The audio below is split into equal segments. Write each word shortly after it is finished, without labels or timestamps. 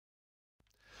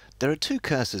There are two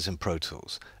cursors in Pro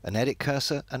Tools, an edit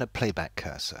cursor and a playback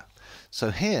cursor. So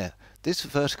here, this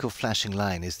vertical flashing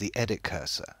line is the edit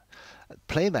cursor.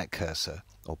 Playback cursor,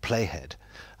 or playhead,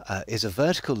 is a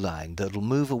vertical line that will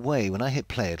move away. When I hit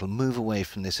play, it'll move away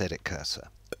from this edit cursor.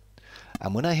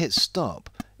 And when I hit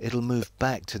stop, it'll move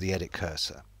back to the edit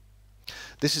cursor.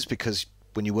 This is because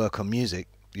when you work on music,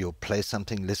 you'll play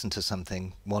something, listen to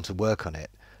something, want to work on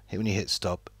it. When you hit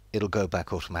stop, it'll go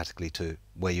back automatically to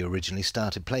where you originally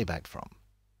started playback from.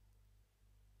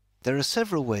 There are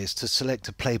several ways to select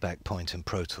a playback point in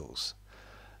Pro Tools.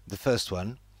 The first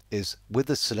one is with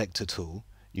the selector tool.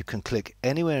 You can click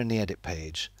anywhere in the edit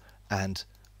page and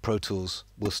Pro Tools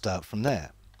will start from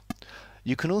there.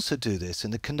 You can also do this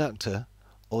in the conductor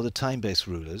or the time-based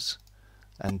rulers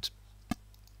and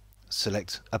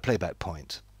select a playback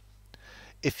point.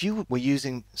 If you were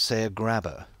using, say, a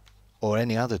grabber or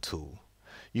any other tool,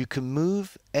 you can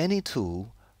move any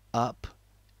tool up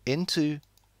into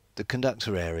the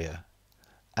conductor area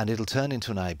and it'll turn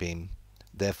into an I-beam,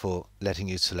 therefore letting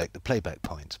you select the playback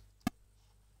point.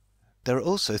 There are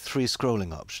also three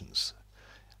scrolling options.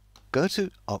 Go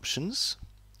to Options,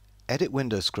 Edit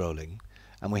Window Scrolling,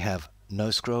 and we have No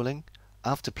Scrolling,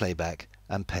 After Playback,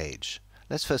 and Page.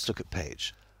 Let's first look at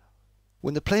Page.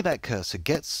 When the playback cursor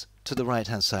gets to the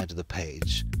right-hand side of the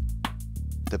page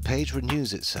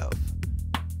renews itself.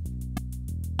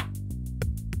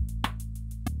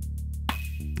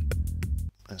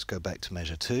 Let's go back to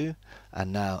measure 2,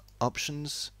 and now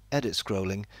Options, Edit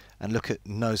Scrolling, and look at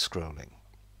No Scrolling.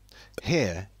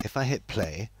 Here, if I hit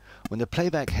play, when the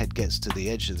playback head gets to the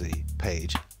edge of the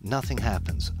page, nothing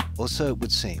happens, or so it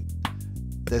would seem.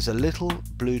 There's a little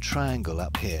blue triangle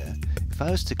up here. If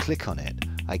I was to click on it,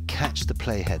 I catch the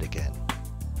playhead again.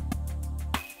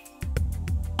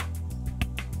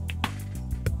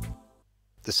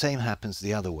 The same happens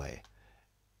the other way.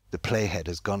 The playhead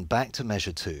has gone back to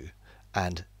measure 2,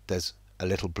 and there's a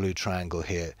little blue triangle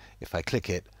here. If I click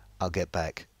it, I'll get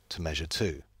back to measure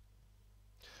 2.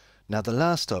 Now the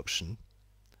last option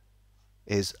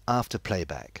is after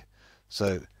playback.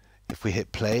 So if we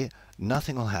hit play,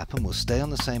 nothing will happen. We'll stay on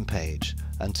the same page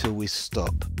until we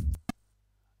stop.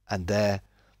 And there,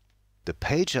 the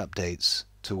page updates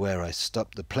to where I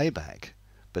stopped the playback,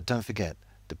 but don't forget,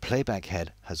 the playback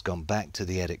head has gone back to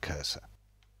the edit cursor.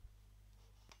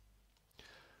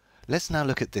 Let's now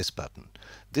look at this button.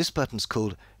 This button's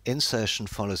called Insertion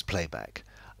Follows Playback.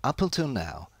 Up until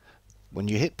now, when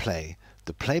you hit play,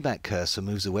 the playback cursor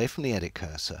moves away from the edit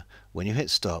cursor. When you hit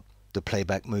stop, the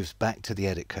playback moves back to the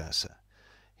edit cursor.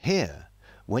 Here,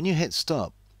 when you hit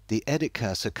stop, the edit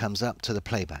cursor comes up to the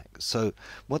playback. So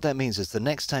what that means is the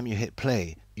next time you hit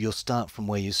play, you'll start from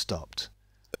where you stopped.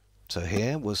 So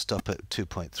here we'll stop at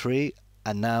 2.3,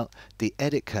 and now the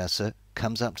edit cursor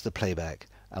comes up to the playback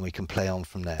and we can play on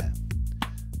from there.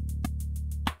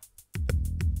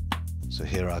 So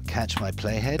here I'll catch my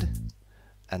playhead,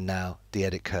 and now the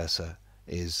edit cursor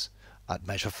is at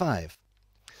measure 5.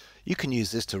 You can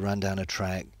use this to run down a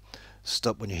track,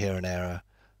 stop when you hear an error,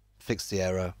 fix the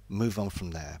error, move on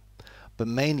from there. But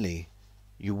mainly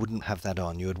you wouldn't have that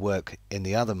on. You would work in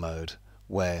the other mode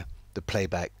where the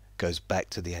playback goes back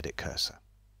to the edit cursor.